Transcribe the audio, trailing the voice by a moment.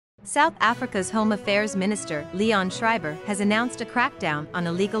South Africa's Home Affairs Minister, Schreiber, has announced a crackdown on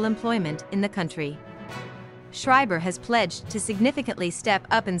illegal employment in the country. Schreiber has pledged to significantly step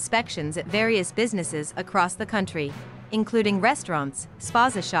up inspections at various businesses across the country, including restaurants,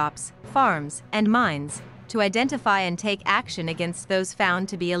 Spaza shops, farms, and mines, to identify and take action against those found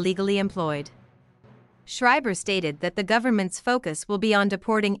to be illegally employed. Schreiber stated that the government's focus will be on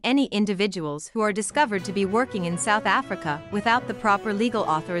deporting any individuals who are discovered to be working in South Africa without the proper legal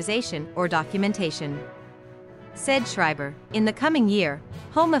authorization or documentation. Said Schreiber, in the coming year,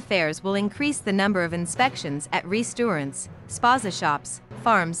 Home Affairs will increase the number of inspections at Restuarants, Spaza shops,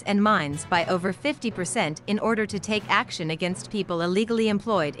 farms and mines by over 50% in order to take action against people illegally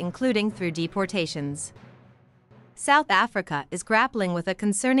employed, including through deportations. South Africa is grappling with a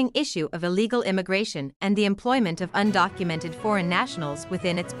concerning issue of illegal immigration and the employment of undocumented foreign nationals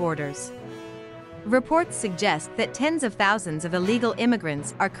within its borders. Reports suggest that tens of thousands of illegal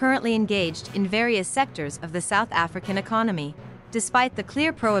immigrants are currently engaged in various sectors of the South African economy, despite the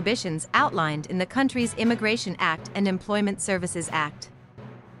clear prohibitions outlined in the country's Immigration Act and Employment Services Act.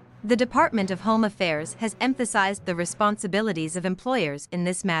 The Department of Home Affairs has emphasized the responsibilities of employers in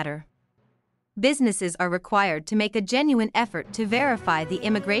this matter. Businesses are required to make a genuine effort to verify the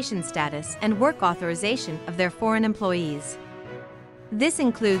immigration status and work authorization of their foreign employees. This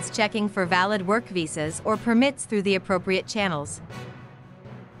includes checking for valid work visas or permits through the appropriate channels,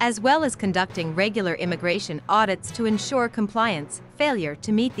 as well as conducting regular immigration audits to ensure compliance. Failure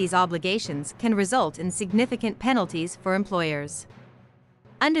to meet these obligations can result in significant penalties for employers.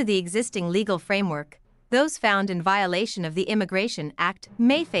 Under the existing legal framework, those found in violation of the Immigration Act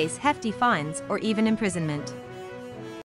may face hefty fines or even imprisonment.